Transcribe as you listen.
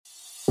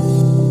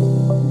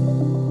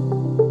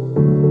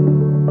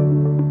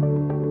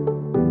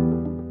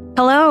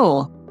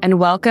Hello, and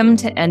welcome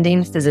to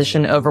Ending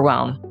Physician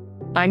Overwhelm.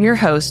 I'm your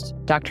host,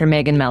 Dr.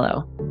 Megan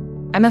Mello.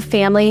 I'm a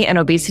family and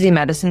obesity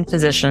medicine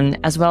physician,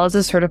 as well as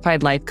a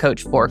certified life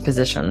coach for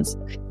physicians.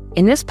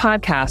 In this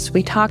podcast,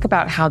 we talk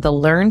about how the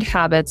learned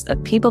habits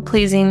of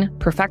people-pleasing,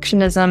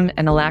 perfectionism,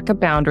 and a lack of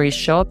boundaries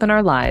show up in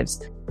our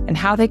lives and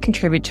how they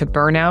contribute to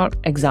burnout,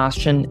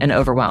 exhaustion, and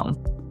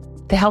overwhelm.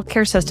 The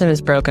healthcare system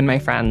is broken, my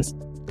friends,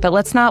 but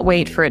let's not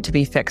wait for it to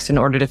be fixed in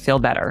order to feel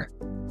better.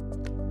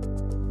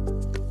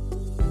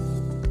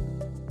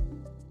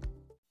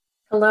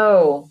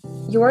 Hello,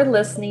 you're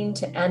listening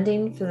to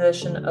Ending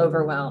Physician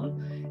Overwhelm,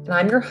 and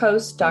I'm your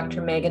host,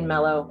 Dr. Megan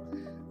Mello.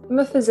 I'm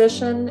a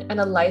physician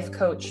and a life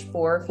coach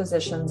for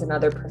physicians and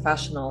other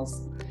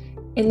professionals.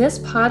 In this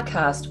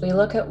podcast, we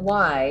look at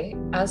why,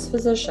 as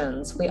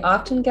physicians, we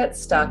often get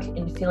stuck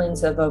in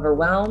feelings of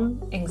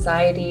overwhelm,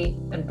 anxiety,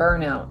 and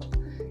burnout,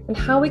 and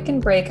how we can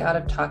break out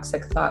of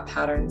toxic thought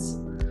patterns.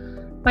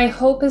 My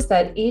hope is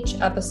that each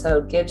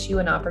episode gives you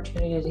an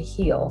opportunity to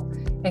heal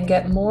and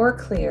get more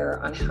clear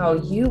on how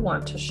you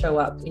want to show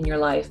up in your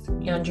life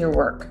and your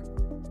work.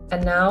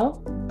 And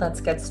now,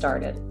 let's get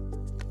started.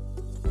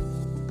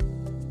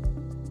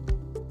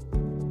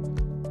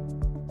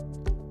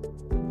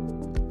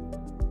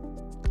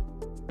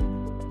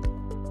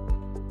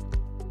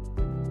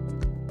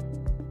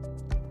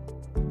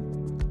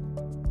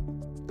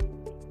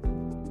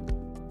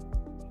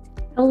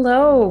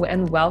 Hello,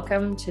 and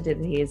welcome to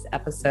today's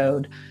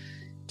episode.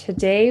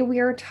 Today, we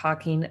are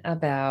talking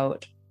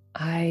about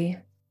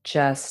I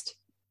just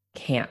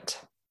can't.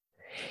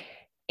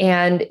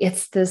 And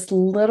it's this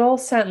little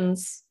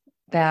sentence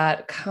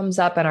that comes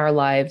up in our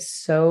lives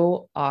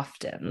so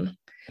often.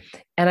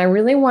 And I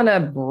really want to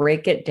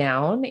break it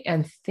down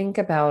and think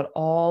about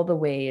all the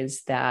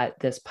ways that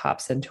this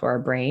pops into our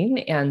brain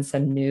and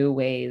some new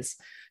ways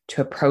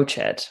to approach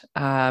it.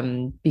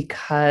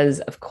 Because,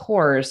 of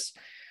course,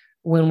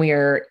 when we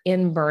are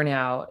in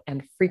burnout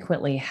and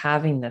frequently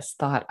having this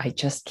thought, I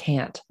just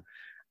can't,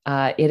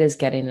 it is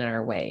getting in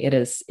our way. It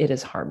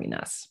is harming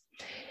us.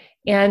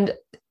 And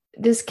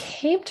this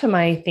came to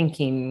my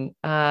thinking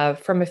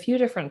from a few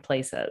different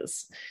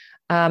places.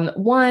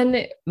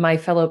 One, my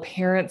fellow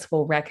parents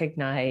will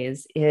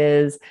recognize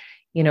is,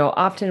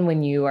 often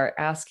when you are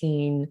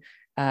asking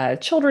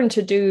children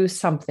to do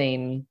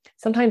something,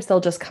 sometimes they'll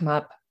just come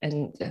up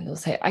and they'll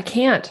say, I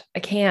can't.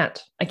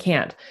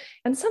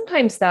 And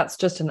sometimes that's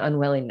just an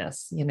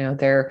unwillingness.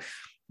 They're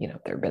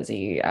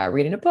busy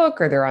reading a book,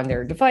 or they're on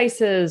their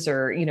devices,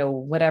 or,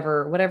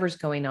 whatever's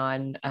going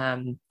on.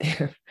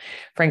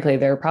 Frankly,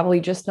 they're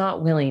probably just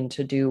not willing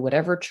to do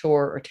whatever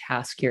chore or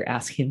task you're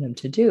asking them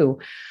to do.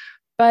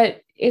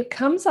 But it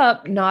comes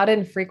up not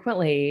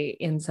infrequently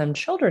in some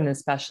children,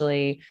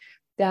 especially,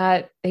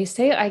 that they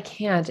say, I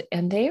can't,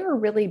 and they are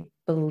really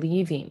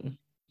believing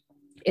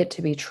it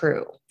to be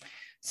true.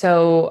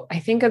 So I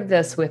think of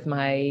this with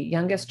my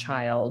youngest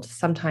child.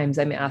 Sometimes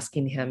I'm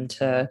asking him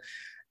to,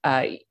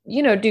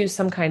 do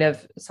some kind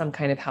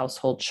of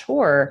household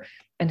chore,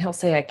 and he'll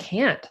say, I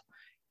can't.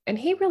 And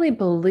he really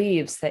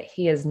believes that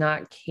he is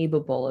not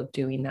capable of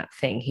doing that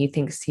thing. He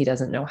thinks he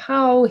doesn't know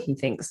how. He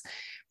thinks,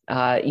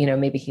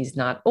 maybe he's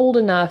not old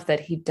enough,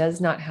 that he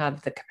does not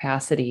have the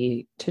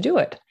capacity to do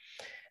it.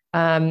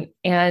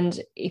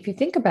 And if you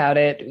think about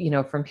it,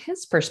 from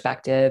his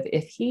perspective,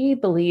 if he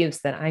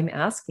believes that I'm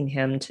asking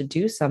him to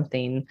do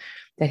something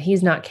that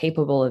he's not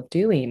capable of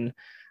doing,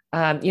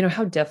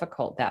 how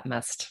difficult that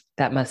must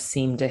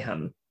seem to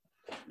him.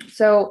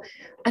 So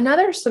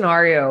another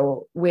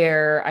scenario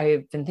where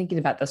I've been thinking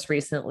about this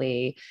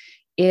recently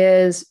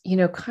is,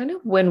 kind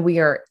of when we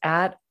are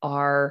at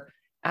our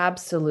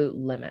absolute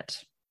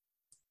limit.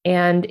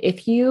 And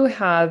if you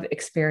have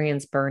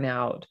experienced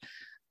burnout,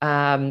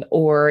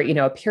 or,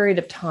 a period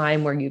of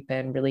time where you've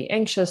been really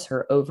anxious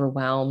or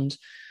overwhelmed,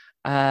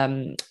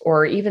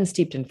 or even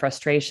steeped in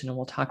frustration, and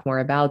we'll talk more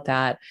about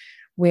that,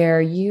 where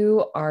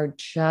you are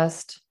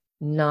just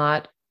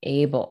not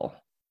able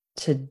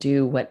to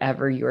do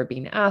whatever you're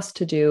being asked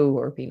to do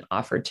or being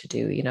offered to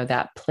do,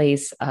 that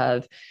place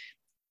of,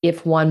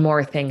 if one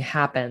more thing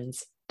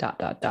happens, ...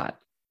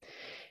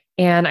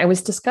 And I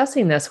was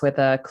discussing this with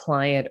a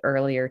client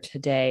earlier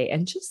today,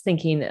 and just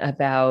thinking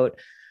about,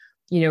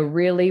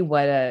 really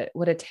what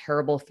a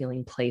terrible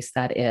feeling place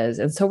that is.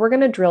 And so we're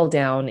going to drill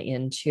down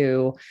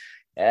into,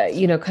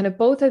 kind of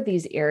both of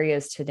these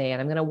areas today.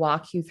 And I'm going to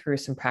walk you through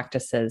some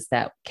practices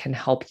that can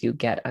help you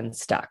get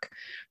unstuck.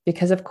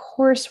 Because of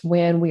course,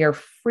 when we are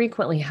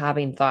frequently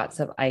having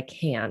thoughts of, I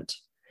can't,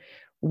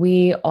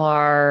 we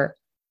are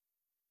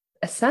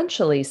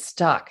essentially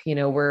stuck.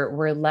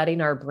 We're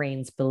letting our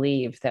brains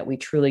believe that we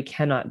truly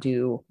cannot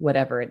do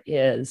whatever it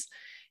is.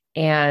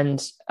 And,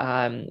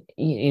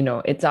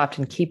 it's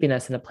often keeping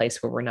us in a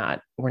place where we're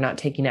not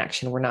taking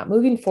action. We're not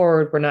moving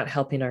forward. We're not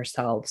helping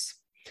ourselves.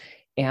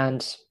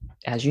 And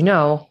as you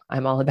know,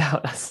 I'm all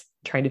about us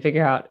trying to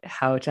figure out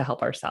how to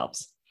help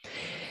ourselves.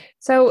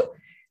 So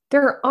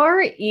there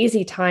are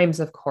easy times,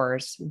 of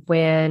course,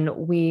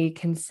 when we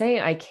can say,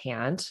 I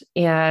can't.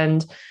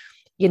 And,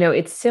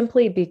 it's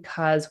simply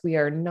because we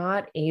are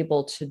not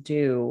able to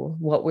do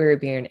what we're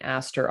being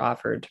asked or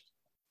offered.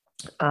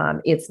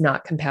 It's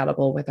not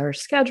compatible with our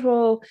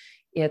schedule.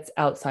 It's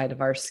outside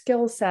of our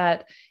skill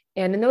set.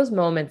 And in those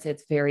moments,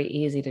 it's very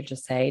easy to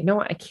just say, no,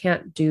 I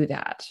can't do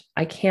that.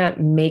 I can't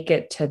make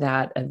it to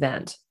that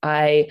event.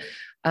 I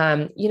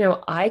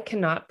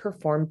cannot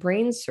perform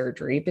brain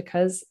surgery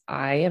because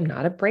I am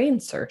not a brain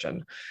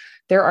surgeon.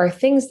 There are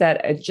things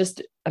that are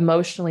just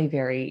emotionally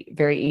very,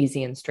 very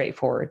easy and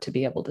straightforward to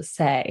be able to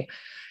say.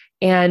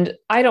 And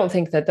I don't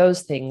think that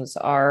those things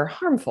are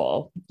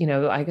harmful.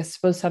 I guess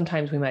suppose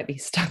sometimes we might be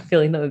stuck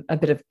feeling a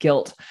bit of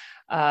guilt,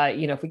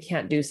 if we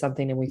can't do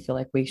something and we feel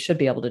like we should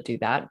be able to do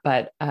that.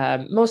 But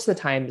most of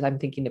the times I'm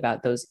thinking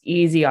about those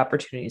easy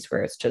opportunities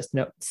where it's just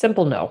no,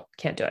 simple no,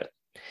 can't do it.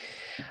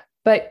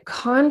 But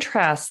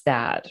contrast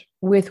that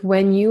with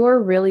when you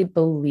are really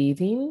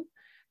believing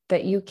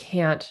that you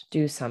can't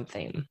do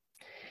something.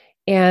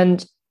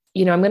 And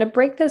I'm going to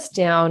break this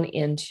down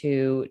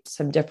into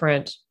some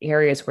different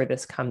areas where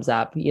this comes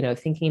up,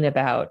 thinking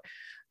about,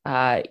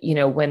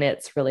 when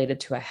it's related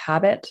to a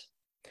habit,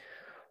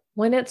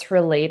 when it's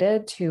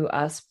related to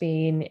us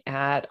being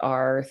at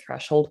our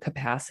threshold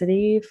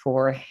capacity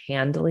for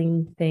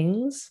handling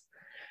things,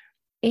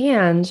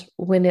 and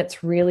when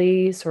it's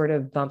really sort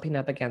of bumping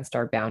up against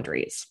our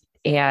boundaries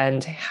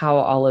and how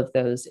all of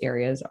those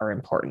areas are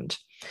important.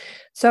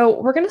 So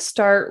we're going to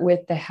start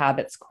with the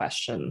habits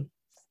question.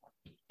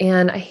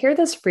 And I hear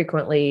this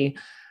frequently,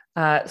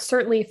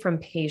 certainly from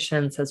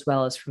patients as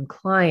well as from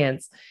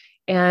clients.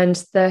 And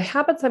the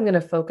habits I'm going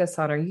to focus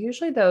on are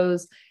usually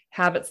those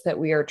habits that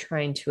we are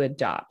trying to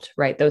adopt,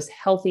 right? Those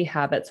healthy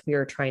habits we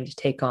are trying to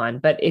take on.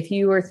 But if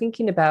you are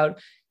thinking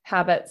about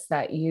habits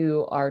that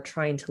you are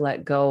trying to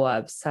let go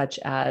of, such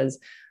as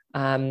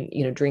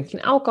drinking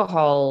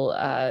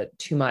alcohol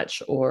too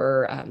much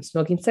or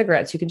smoking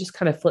cigarettes, you can just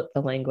kind of flip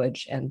the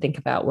language and think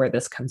about where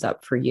this comes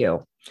up for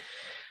you.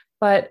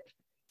 But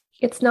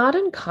it's not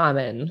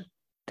uncommon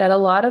that a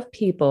lot of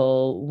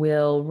people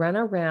will run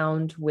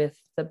around with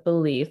the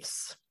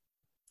beliefs,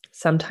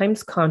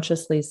 sometimes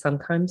consciously,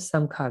 sometimes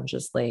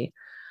subconsciously,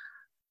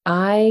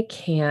 I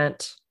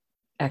can't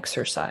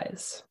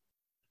exercise.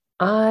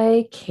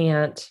 I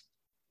can't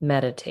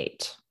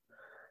meditate.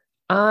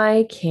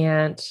 I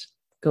can't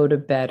go to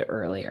bed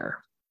earlier.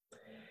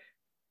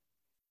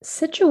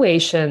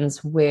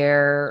 Situations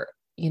where,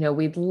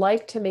 we'd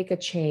like to make a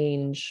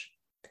change,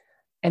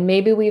 and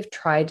maybe we've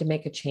tried to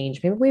make a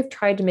change. Maybe we've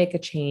tried to make a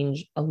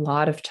change a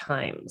lot of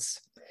times.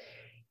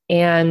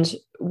 And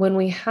when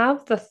we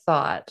have the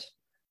thought,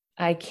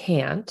 I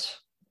can't,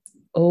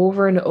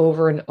 over and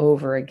over and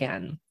over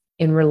again,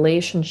 in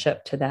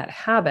relationship to that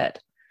habit,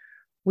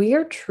 we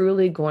are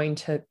truly going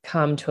to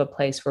come to a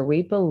place where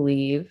we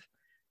believe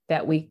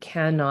that we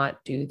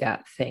cannot do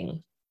that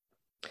thing.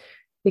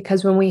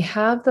 Because when we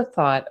have the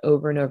thought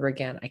over and over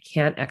again, I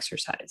can't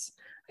exercise,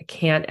 I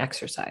can't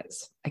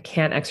exercise, I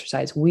can't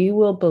exercise, we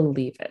will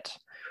believe it.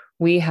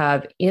 We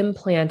have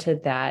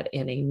implanted that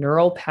in a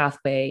neural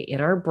pathway in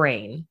our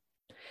brain.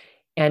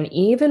 And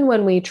even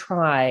when we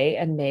try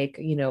and make,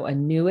 a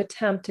new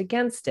attempt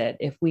against it,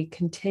 if we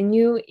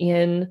continue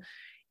in,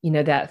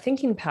 that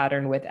thinking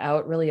pattern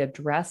without really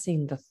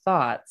addressing the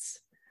thoughts,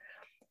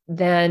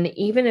 then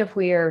even if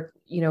we are,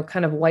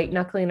 kind of white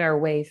knuckling our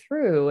way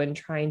through and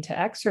trying to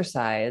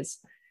exercise,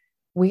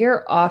 we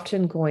are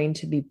often going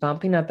to be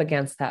bumping up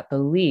against that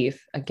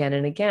belief again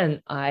and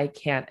again. I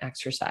can't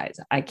exercise.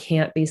 I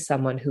can't be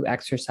someone who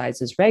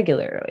exercises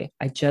regularly.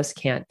 I just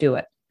can't do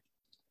it.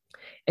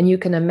 And you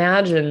can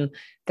imagine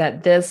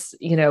that this,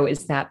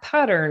 is that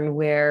pattern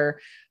where,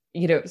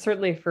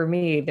 certainly for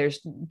me, there's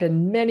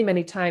been many,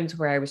 many times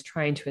where I was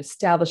trying to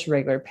establish a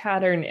regular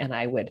pattern and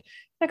I would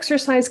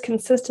exercise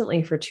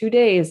consistently for 2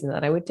 days and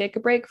then I would take a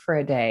break for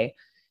a day.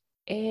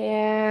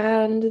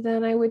 And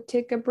then I would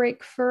take a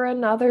break for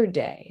another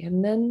day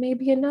and then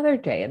maybe another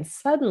day. And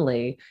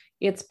suddenly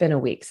it's been a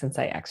week since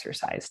I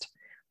exercised,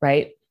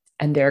 right?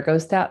 And there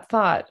goes that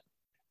thought.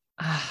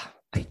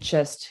 I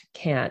just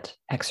can't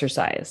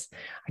exercise.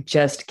 I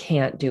just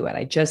can't do it.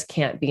 I just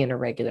can't be in a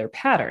regular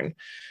pattern.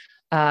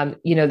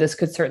 This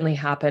could certainly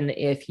happen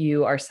if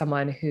you are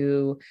someone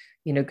who,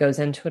 goes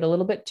into it a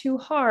little bit too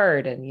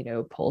hard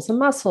and, pulls a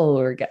muscle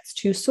or gets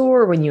too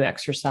sore when you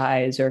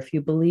exercise, or if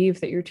you believe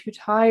that you're too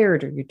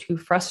tired or you're too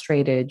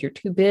frustrated, you're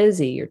too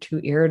busy, you're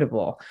too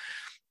irritable.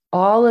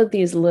 All of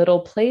these little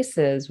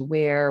places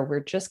where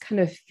we're just kind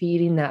of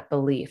feeding that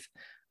belief,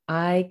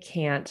 I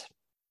can't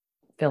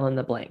fill in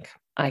the blank.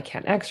 I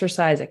can't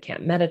exercise, I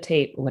can't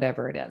meditate,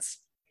 whatever it is.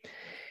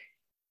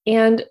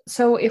 And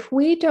so if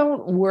we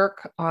don't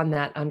work on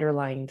that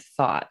underlying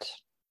thought,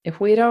 if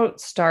we don't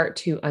start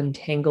to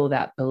untangle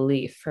that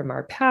belief from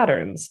our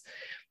patterns,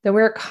 then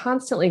we're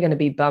constantly going to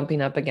be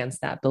bumping up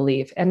against that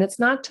belief. And it's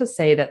not to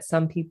say that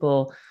some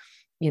people,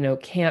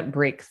 can't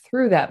break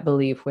through that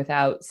belief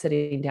without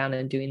sitting down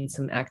and doing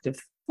some active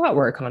thought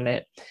work on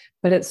it,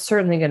 but it's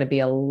certainly going to be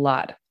a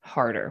lot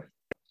harder.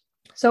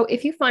 So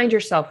if you find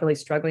yourself really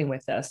struggling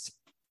with this,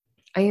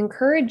 I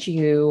encourage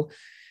you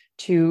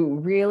to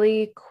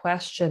really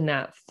question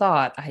that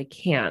thought, I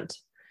can't,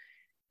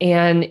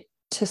 and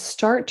to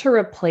start to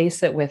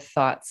replace it with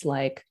thoughts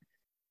like,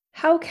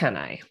 how can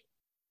I?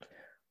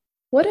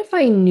 What if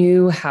I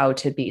knew how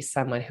to be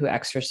someone who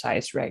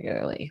exercised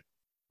regularly?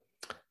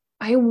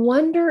 I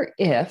wonder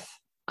if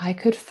I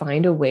could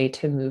find a way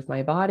to move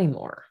my body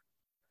more.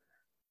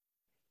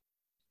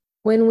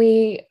 When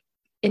we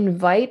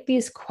invite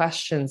these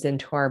questions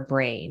into our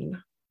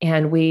brain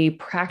and we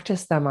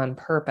practice them on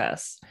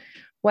purpose,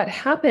 what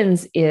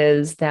happens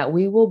is that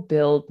we will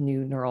build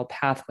new neural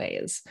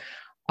pathways.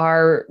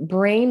 Our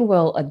brain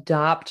will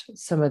adopt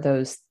some of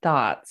those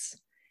thoughts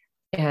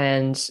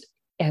and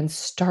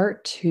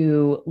start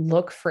to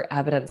look for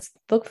evidence,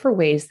 look for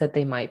ways that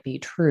they might be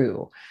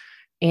true.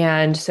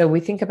 And so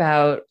we think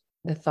about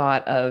the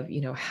thought of,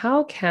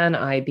 how can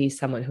I be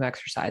someone who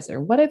exercises?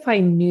 Or what if I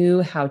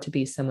knew how to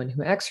be someone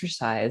who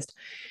exercised?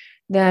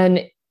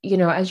 Then,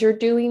 as you're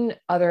doing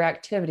other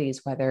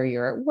activities, whether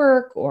you're at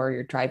work or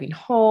you're driving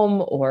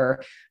home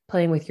or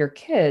playing with your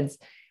kids,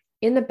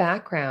 in the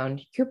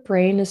background, your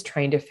brain is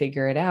trying to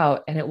figure it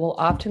out, and it will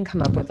often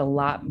come up with a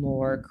lot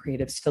more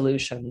creative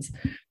solutions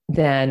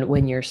than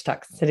when you're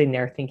stuck sitting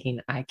there thinking,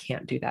 I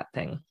can't do that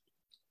thing.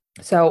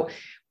 So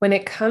when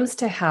it comes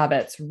to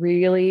habits,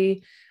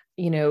 really,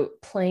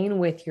 playing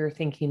with your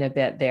thinking a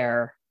bit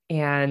there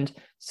and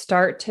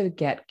start to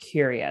get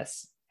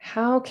curious.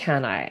 How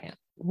can I?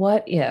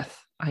 What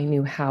if I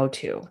knew how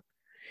to?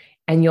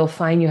 And you'll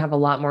find you have a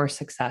lot more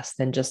success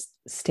than just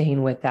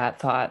staying with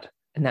that thought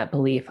and that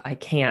belief, I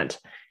can't,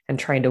 and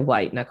trying to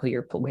white knuckle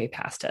your way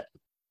past it.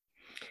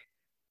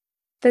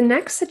 The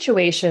next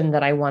situation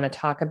that I want to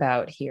talk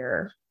about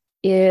here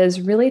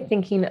is really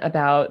thinking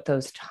about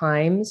those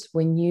times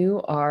when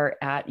you are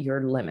at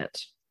your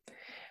limit.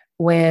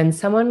 When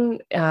someone,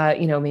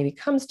 maybe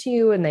comes to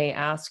you and they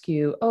ask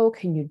you, oh,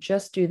 can you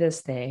just do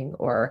this thing?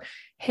 Or,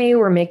 hey,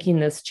 we're making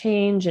this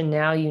change and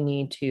now you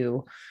need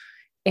to.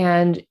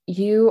 And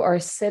you are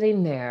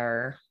sitting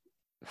there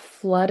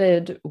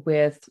flooded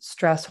with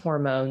stress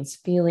hormones,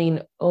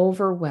 feeling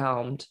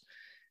overwhelmed,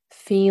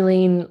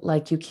 feeling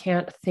like you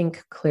can't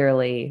think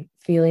clearly,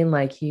 feeling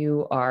like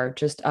you are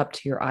just up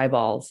to your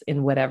eyeballs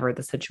in whatever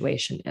the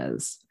situation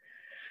is.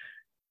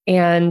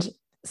 And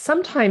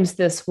sometimes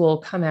this will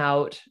come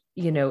out,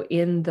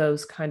 in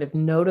those kind of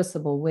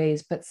noticeable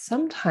ways, but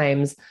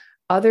sometimes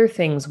other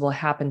things will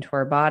happen to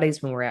our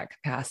bodies when we're at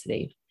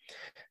capacity.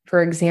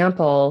 For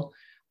example,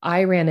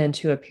 I ran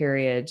into a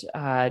period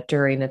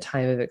during a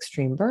time of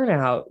extreme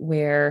burnout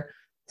where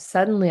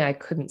suddenly I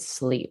couldn't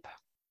sleep.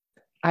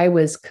 I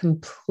was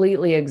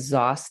completely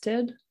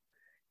exhausted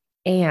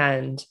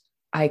and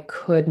I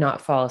could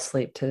not fall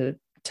asleep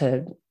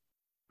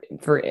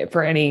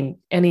for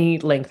any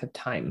length of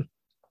time.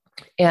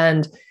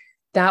 And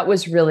that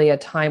was really a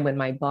time when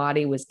my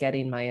body was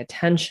getting my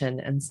attention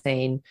and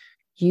saying,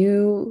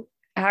 you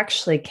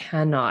actually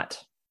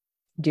cannot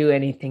do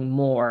anything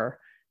more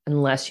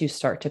unless you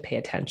start to pay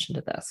attention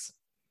to this.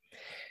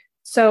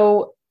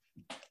 So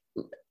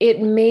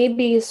it may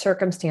be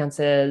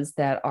circumstances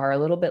that are a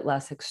little bit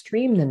less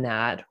extreme than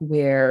that,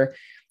 where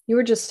you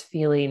were just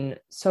feeling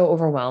so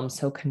overwhelmed,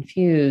 so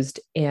confused,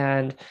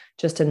 and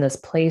just in this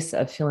place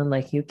of feeling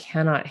like you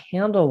cannot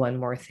handle one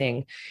more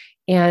thing.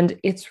 And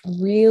it's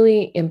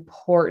really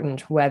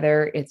important,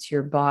 whether it's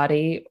your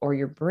body or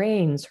your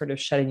brain sort of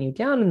shutting you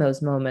down in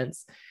those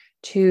moments,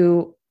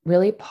 to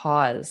really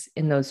pause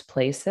in those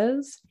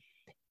places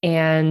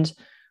and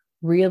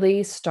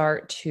really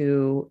start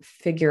to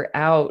figure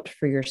out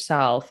for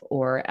yourself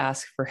or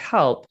ask for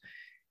help.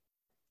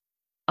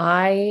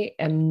 I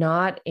am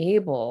not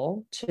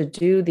able to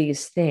do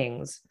these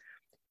things.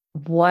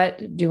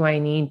 What do I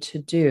need to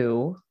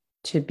do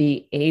to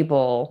be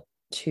able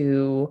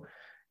to,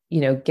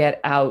 get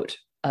out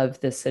of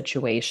this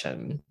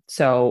situation?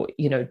 So,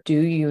 do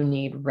you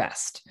need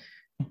rest?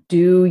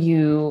 Do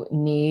you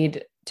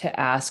need to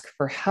ask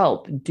for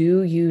help?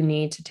 Do you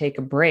need to take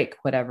a break,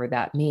 whatever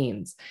that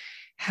means?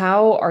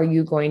 How are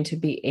you going to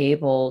be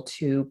able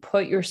to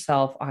put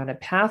yourself on a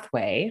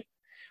pathway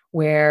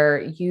where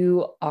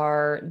you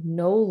are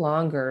no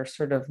longer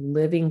sort of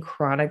living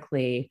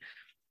chronically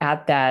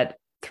at that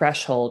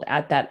threshold,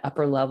 at that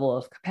upper level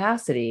of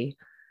capacity?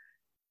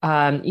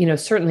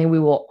 Certainly we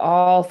will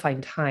all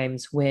find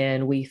times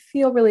when we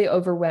feel really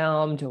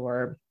overwhelmed,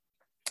 or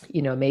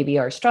maybe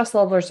our stress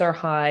levels are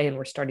high and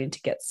we're starting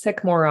to get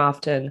sick more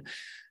often.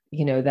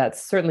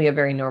 That's certainly a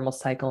very normal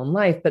cycle in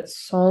life, but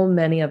so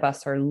many of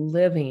us are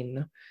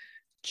living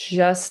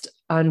just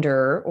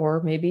under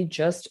or maybe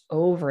just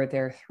over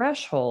their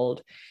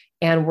threshold,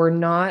 and we're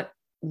not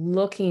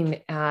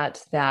looking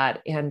at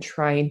that and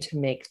trying to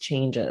make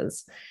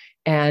changes.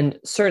 And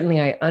certainly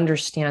I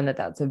understand that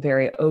that's a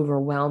very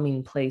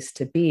overwhelming place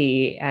to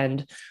be,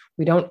 and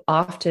we don't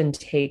often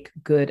take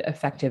good,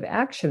 effective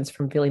actions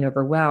from feeling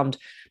overwhelmed.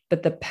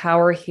 But the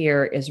power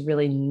here is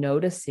really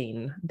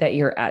noticing that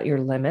you're at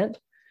your limit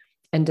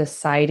and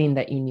deciding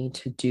that you need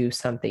to do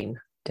something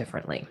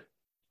differently.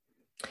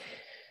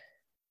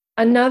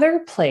 Another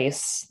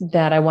place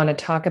that I want to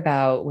talk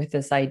about with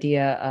this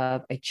idea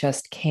of I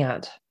just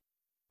can't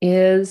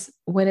is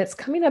when it's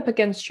coming up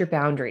against your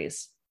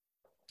boundaries.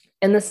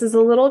 And this is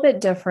a little bit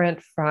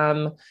different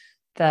from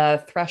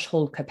the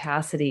threshold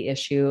capacity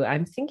issue.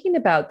 I'm thinking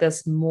about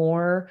this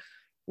more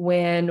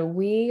when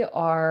we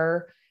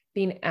are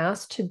being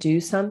asked to do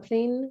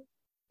something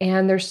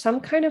and there's some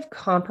kind of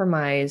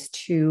compromise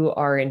to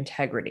our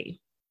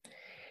integrity.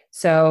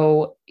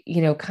 So,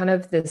 kind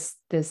of this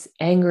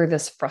anger,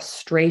 this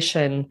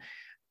frustration,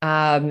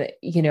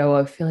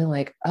 of feeling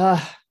like,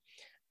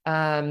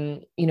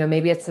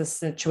 maybe it's a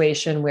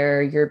situation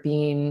where you're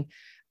being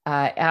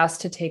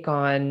asked to take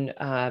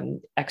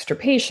on extra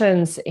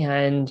patients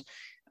and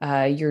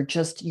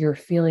you're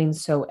feeling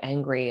so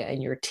angry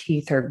and your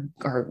teeth are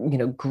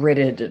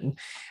gritted and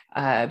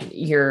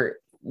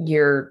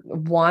you're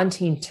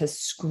wanting to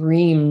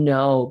scream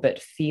no, but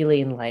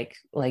feeling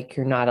like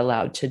you're not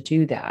allowed to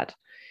do that.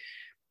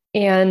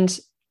 And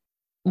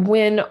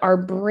when our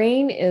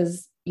brain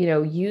is,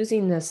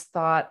 using this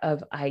thought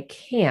of I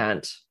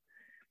can't,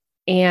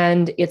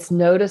 and it's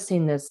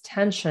noticing this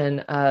tension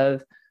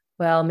of,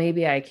 well,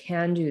 maybe I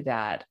can do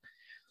that.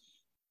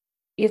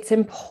 It's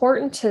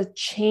important to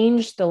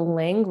change the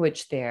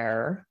language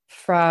there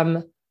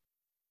from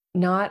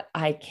not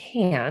I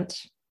can't,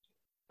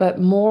 but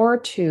more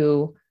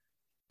to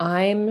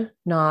I'm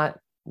not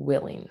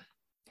willing.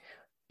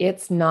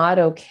 It's not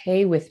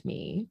okay with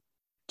me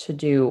to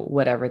do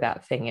whatever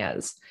that thing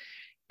is.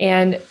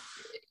 And,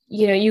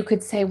 you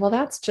could say, well,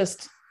 that's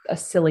just a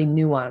silly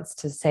nuance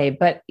to say,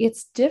 but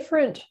it's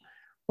different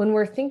when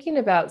we're thinking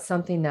about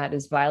something that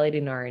is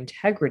violating our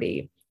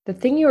integrity. The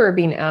thing you are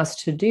being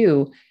asked to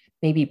do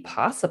may be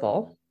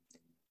possible.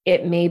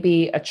 It may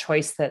be a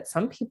choice that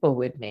some people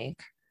would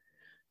make,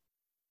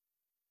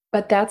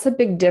 but that's a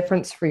big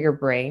difference for your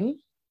brain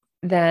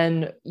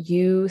than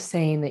you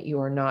saying that you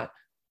are not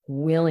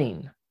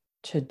willing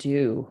to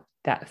do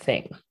that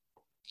thing.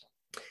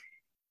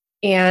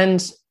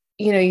 And,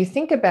 you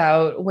think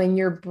about when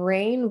your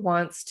brain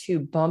wants to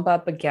bump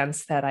up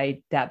against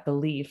that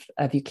belief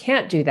of you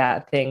can't do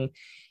that thing,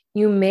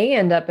 you may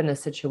end up in a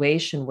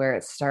situation where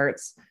it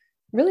starts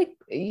really,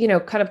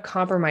 kind of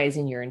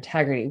compromising your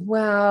integrity.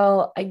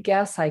 Well, I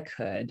guess I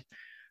could.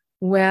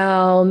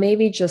 Well,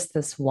 maybe just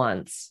this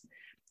once.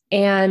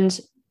 And,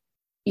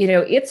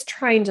 it's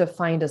trying to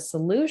find a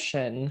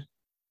solution,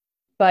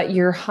 but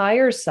your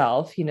higher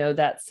self,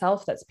 that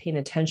self that's paying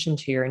attention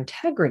to your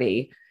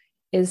integrity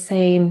is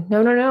saying,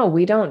 no, no, no,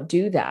 we don't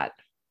do that.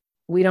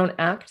 We don't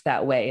act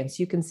that way. And so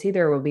you can see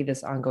there will be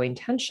this ongoing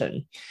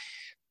tension.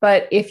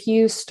 But if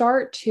you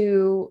start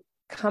to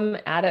come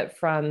at it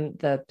from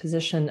the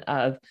position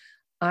of,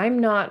 I'm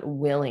not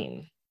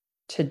willing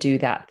to do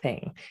that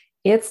thing,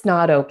 it's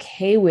not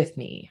okay with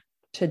me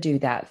to do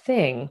that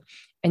thing,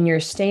 and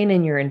you're staying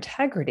in your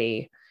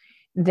integrity,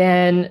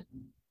 then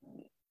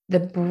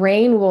the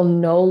brain will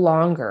no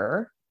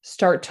longer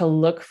start to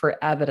look for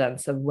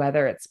evidence of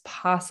whether it's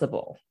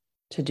possible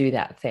to do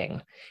that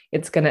thing.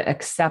 It's going to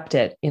accept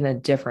it in a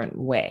different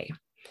way.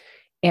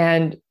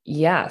 And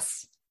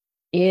yes,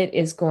 it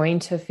is going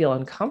to feel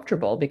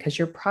uncomfortable because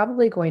you're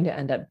probably going to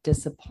end up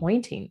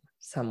disappointing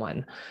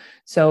someone.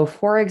 So,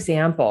 for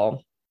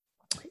example,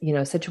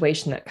 a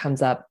situation that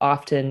comes up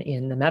often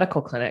in the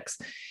medical clinics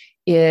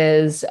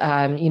is,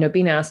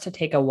 being asked to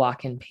take a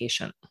walk-in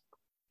patient.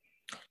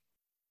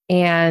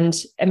 And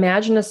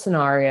imagine a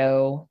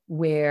scenario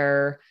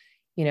where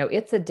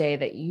it's a day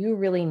that you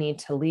really need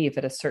to leave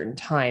at a certain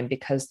time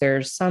because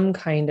there's some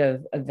kind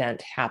of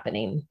event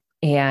happening.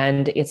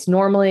 And it's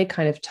normally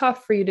kind of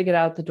tough for you to get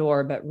out the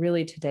door, but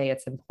really today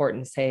it's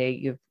important.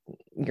 Say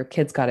your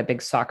kid's got a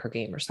big soccer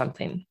game or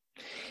something,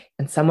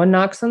 and someone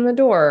knocks on the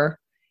door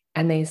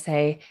and they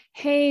say,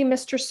 hey,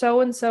 Mr.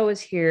 So-and-so is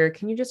here.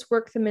 Can you just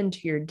work them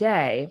into your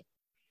day?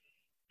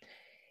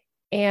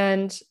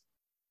 And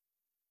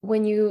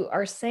when you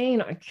are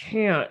saying, I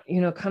can't,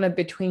 kind of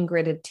between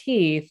gritted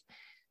teeth,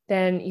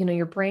 then,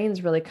 your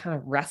brain's really kind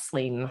of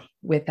wrestling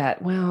with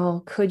that.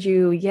 Well, could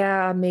you?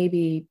 Yeah,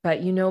 maybe.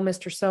 But,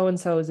 Mr.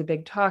 So-and-so is a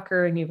big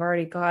talker and you've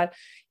already got,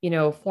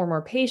 4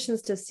 more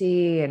patients to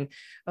see. And,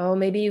 oh,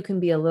 maybe you can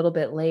be a little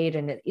bit late.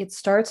 And it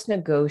starts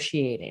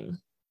negotiating.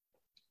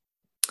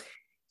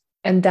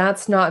 And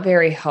that's not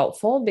very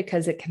helpful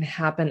because it can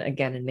happen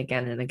again and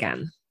again and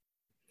again.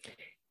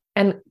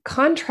 And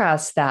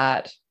contrast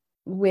that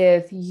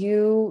with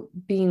you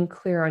being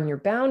clear on your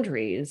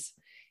boundaries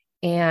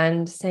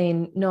and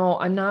saying, no,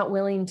 I'm not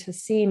willing to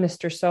see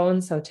Mr.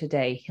 So-and-so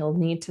today. He'll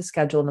need to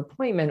schedule an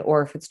appointment,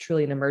 or if it's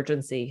truly an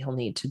emergency, he'll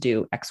need to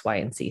do X, Y,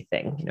 and Z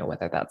thing,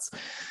 whether that's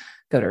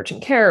go to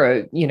urgent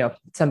care or,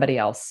 somebody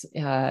else,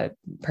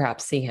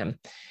 perhaps see him.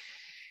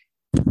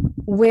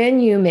 When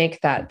you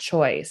make that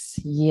choice,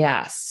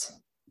 yes,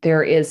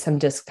 there is some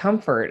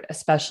discomfort,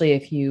 especially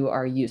if you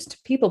are used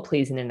to people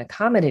pleasing and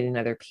accommodating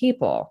other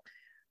people,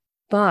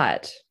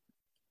 but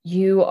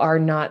you are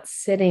not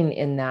sitting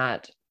in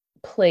that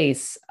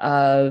place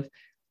of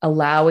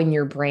allowing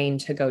your brain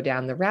to go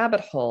down the rabbit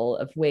hole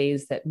of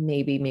ways that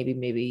maybe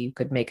you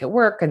could make it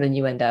work. And then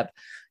you end up,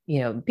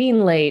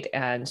 being late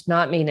and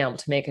not being able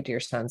to make it to your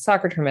son's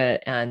soccer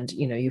tournament. And,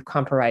 you've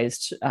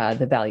compromised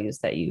the values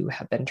that you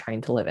have been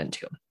trying to live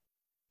into.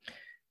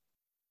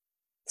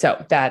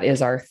 So that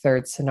is our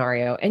third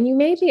scenario. And you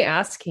may be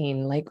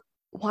asking, like,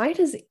 why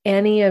does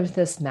any of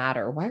this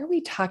matter? Why are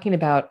we talking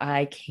about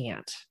I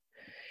can't?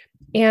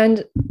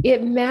 And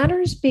it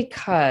matters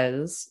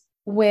because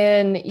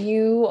when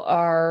you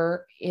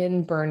are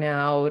in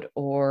burnout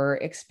or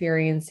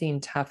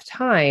experiencing tough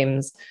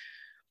times,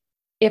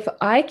 if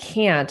I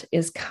can't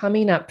is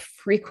coming up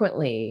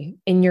frequently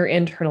in your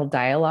internal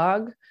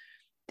dialogue,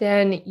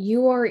 then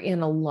you are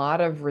in a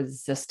lot of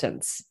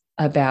resistance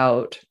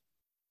about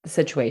the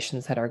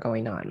situations that are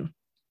going on.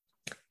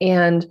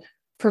 And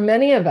for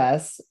many of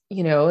us,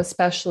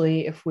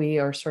 especially if we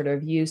are sort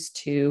of used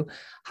to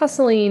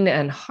hustling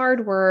and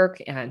hard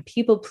work and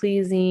people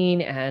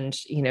pleasing and,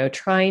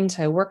 trying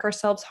to work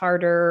ourselves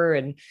harder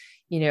and,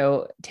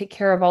 take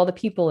care of all the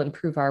people and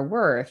prove our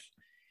worth,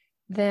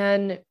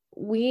 then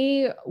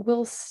we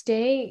will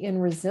stay in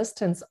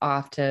resistance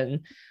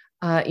often,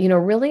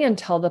 really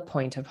until the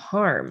point of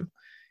harm.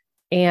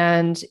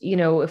 And,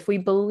 if we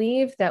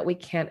believe that we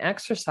can't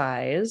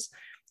exercise,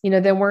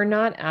 then we're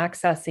not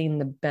accessing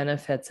the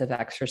benefits of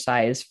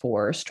exercise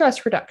for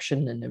stress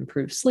reduction and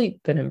improved sleep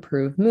and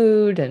improved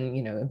mood and,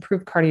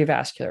 improved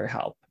cardiovascular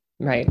health,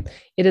 right?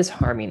 It is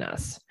harming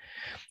us.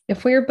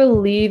 If we're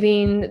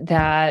believing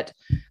that,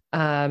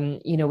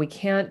 we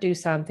can't do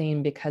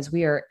something because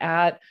we are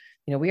at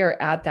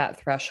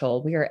that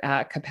threshold, we are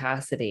at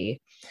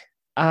capacity,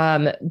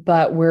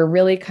 but we're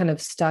really kind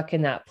of stuck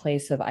in that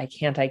place of I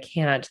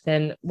can't,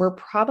 then we're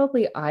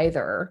probably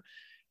either,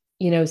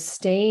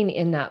 staying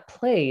in that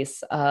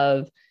place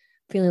of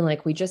feeling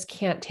like we just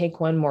can't take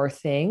one more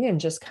thing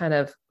and just kind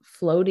of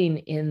floating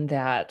in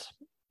that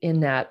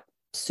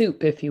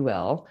soup, if you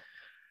will,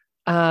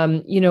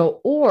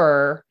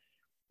 or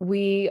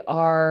we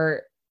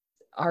are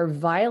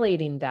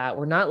violating that.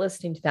 We're not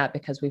listening to that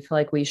because we feel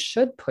like we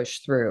should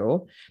push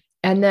through.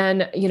 And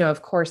then,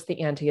 of course,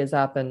 the ante is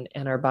up and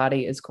our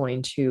body is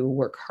going to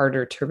work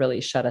harder to really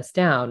shut us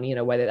down,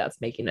 whether that's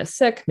making us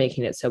sick,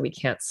 making it so we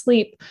can't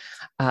sleep,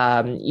 so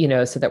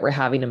that we're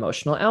having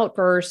emotional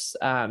outbursts.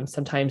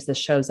 Sometimes this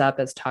shows up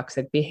as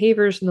toxic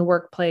behaviors in the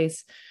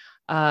workplace.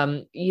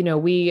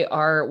 We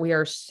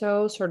are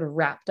so sort of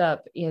wrapped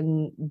up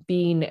in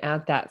being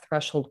at that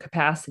threshold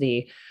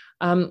capacity.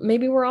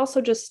 Maybe we're also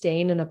just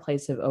staying in a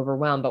place of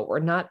overwhelm, but we're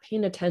not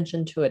paying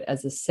attention to it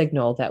as a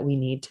signal that we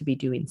need to be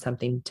doing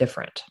something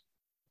different.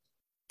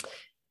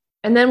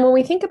 And then when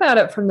we think about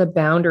it from the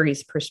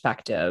boundaries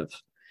perspective,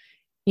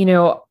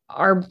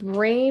 our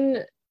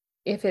brain,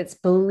 if it's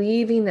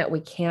believing that we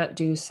can't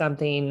do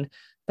something,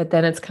 but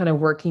then it's kind of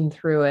working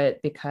through it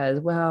because,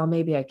 well,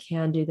 maybe I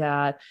can do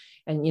that,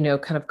 and,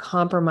 kind of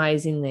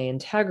compromising the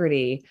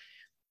integrity,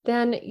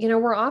 then,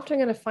 we're often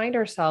going to find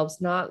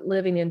ourselves not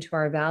living into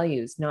our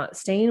values, not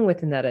staying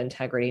within that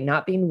integrity,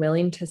 not being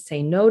willing to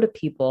say no to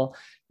people,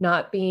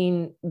 not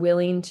being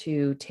willing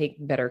to take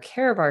better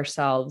care of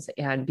ourselves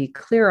and be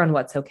clear on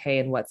what's okay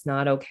and what's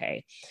not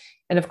okay.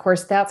 And of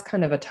course, that's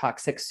kind of a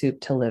toxic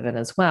soup to live in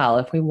as well.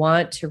 If we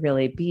want to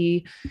really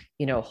be,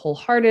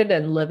 wholehearted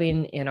and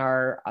living in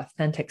our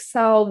authentic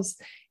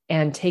selves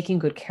and taking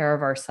good care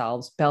of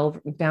ourselves,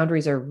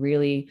 boundaries are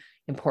really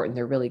important.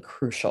 They're really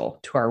crucial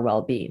to our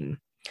well-being.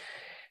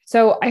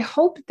 So I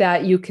hope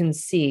that you can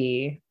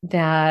see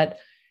that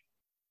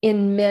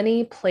in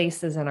many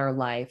places in our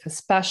life,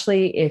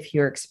 especially if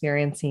you're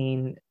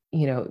experiencing,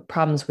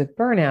 problems with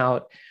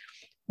burnout,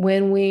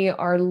 when we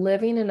are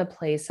living in a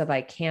place of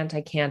I can't,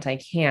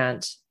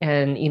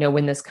 and,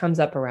 when this comes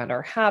up around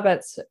our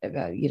habits,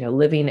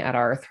 living at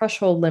our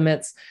threshold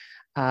limits,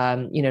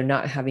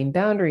 not having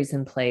boundaries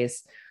in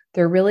place,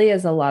 there really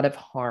is a lot of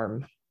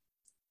harm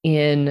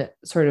in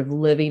sort of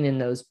living in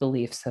those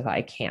beliefs of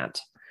I can't.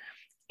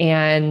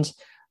 And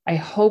I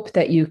hope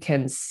that you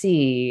can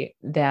see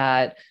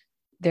that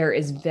there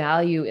is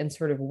value in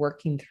sort of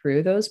working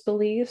through those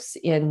beliefs,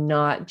 in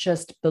not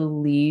just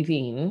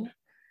believing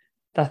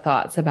the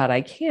thoughts about I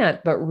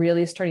can't, but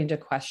really starting to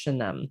question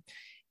them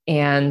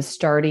and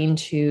starting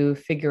to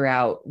figure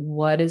out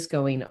what is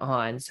going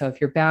on. So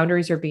if your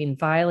boundaries are being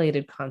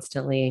violated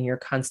constantly and you're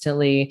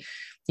constantly,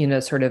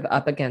 sort of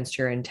up against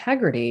your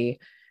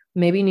integrity,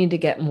 maybe you need to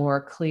get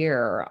more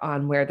clear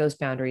on where those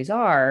boundaries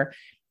are.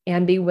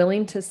 And be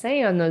willing to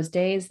say on those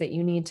days that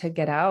you need to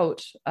get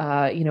out,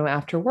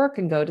 after work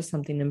and go to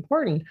something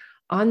important.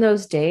 On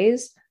those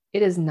days,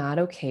 it is not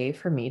okay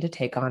for me to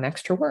take on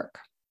extra work.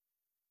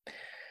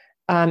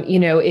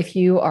 If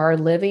you are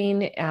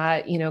living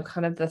at,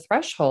 kind of the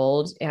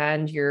threshold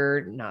and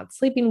you're not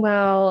sleeping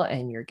well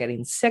and you're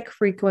getting sick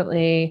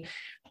frequently,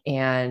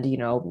 and,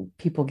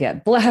 people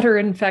get bladder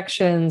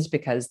infections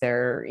because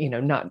they're,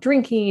 not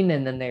drinking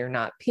and then they're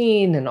not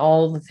peeing and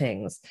all the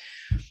things,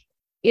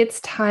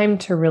 it's time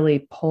to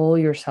really pull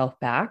yourself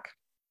back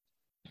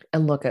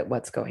and look at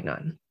what's going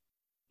on.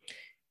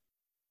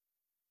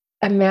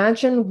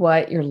 Imagine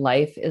what your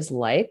life is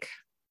like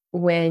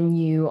when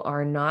you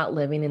are not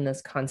living in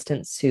this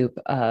constant soup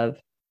of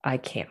I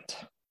can't,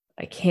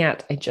 I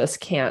can't, I just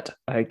can't,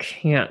 I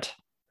can't.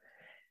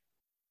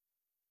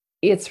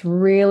 It's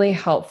really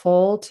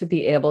helpful to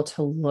be able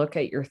to look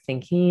at your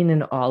thinking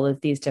in all of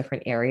these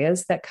different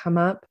areas that come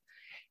up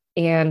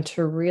and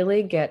to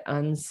really get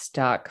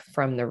unstuck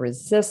from the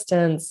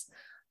resistance,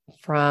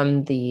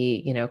 from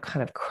the,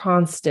 kind of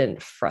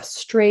constant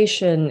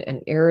frustration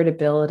and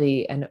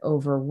irritability and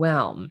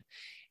overwhelm.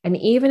 And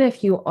even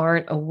if you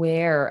aren't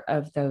aware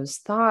of those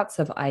thoughts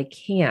of I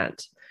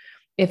can't,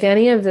 if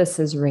any of this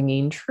is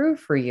ringing true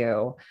for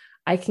you,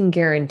 I can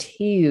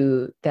guarantee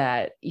you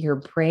that your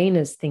brain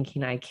is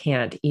thinking I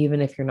can't, even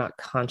if you're not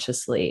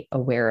consciously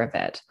aware of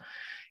it.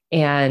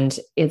 And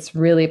it's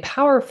really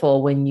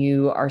powerful when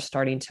you are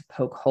starting to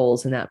poke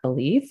holes in that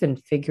belief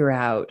and figure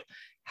out,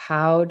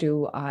 how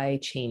do I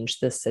change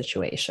this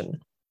situation?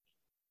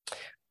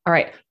 All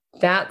right,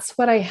 that's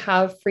what I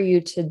have for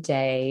you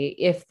today.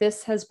 If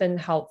this has been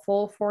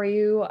helpful for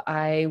you,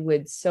 I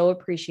would so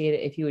appreciate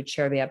it if you would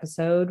share the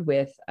episode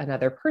with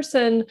another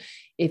person,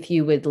 if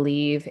you would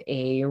leave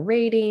a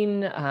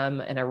rating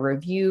and a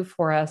review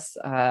for us,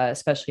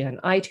 especially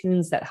on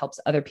iTunes. That helps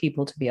other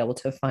people to be able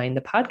to find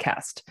the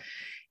podcast.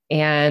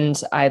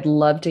 And I'd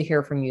love to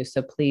hear from you.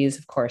 So please,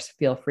 of course,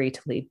 feel free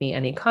to leave me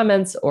any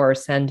comments or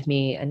send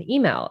me an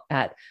email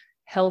at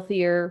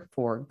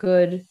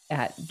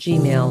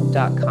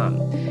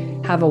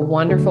healthierforgood@gmail.com. Have a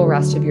wonderful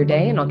rest of your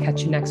day, and I'll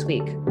catch you next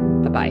week.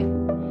 Bye-bye.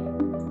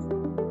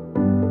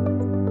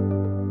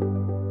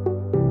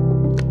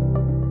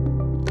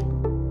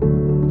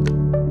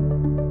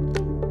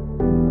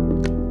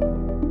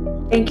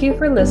 Thank you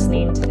for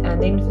listening to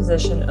Ending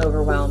Physician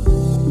Overwhelm.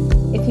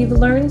 If you've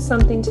learned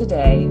something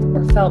today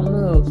or felt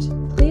moved,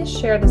 please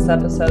share this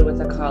episode with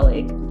a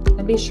colleague,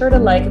 and be sure to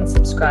like and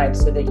subscribe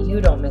so that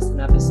you don't miss an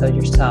episode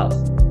yourself.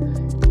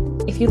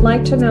 If you'd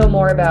like to know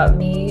more about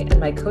me and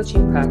my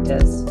coaching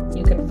practice,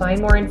 you can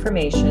find more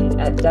information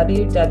at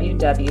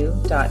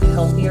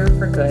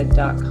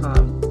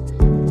www.healthierforgood.com.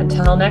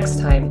 Until next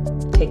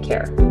time, take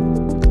care.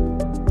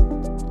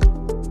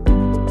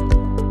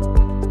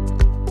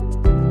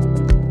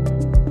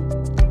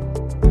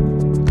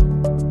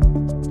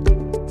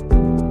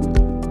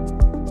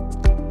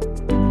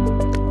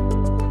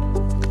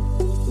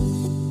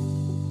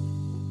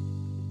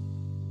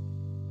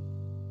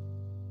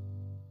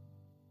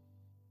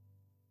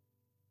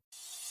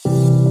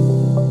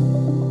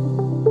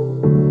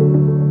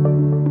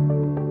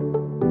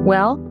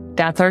 Well,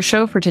 that's our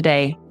show for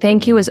today.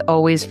 Thank you as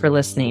always for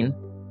listening.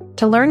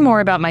 To learn more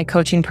about my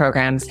coaching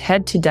programs,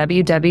 head to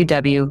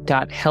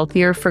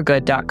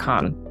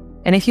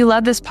www.healthierforgood.com. And if you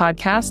love this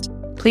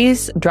podcast,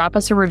 please drop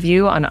us a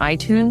review on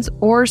iTunes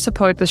or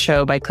support the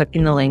show by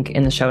clicking the link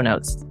in the show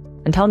notes.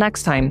 Until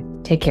next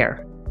time, take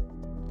care.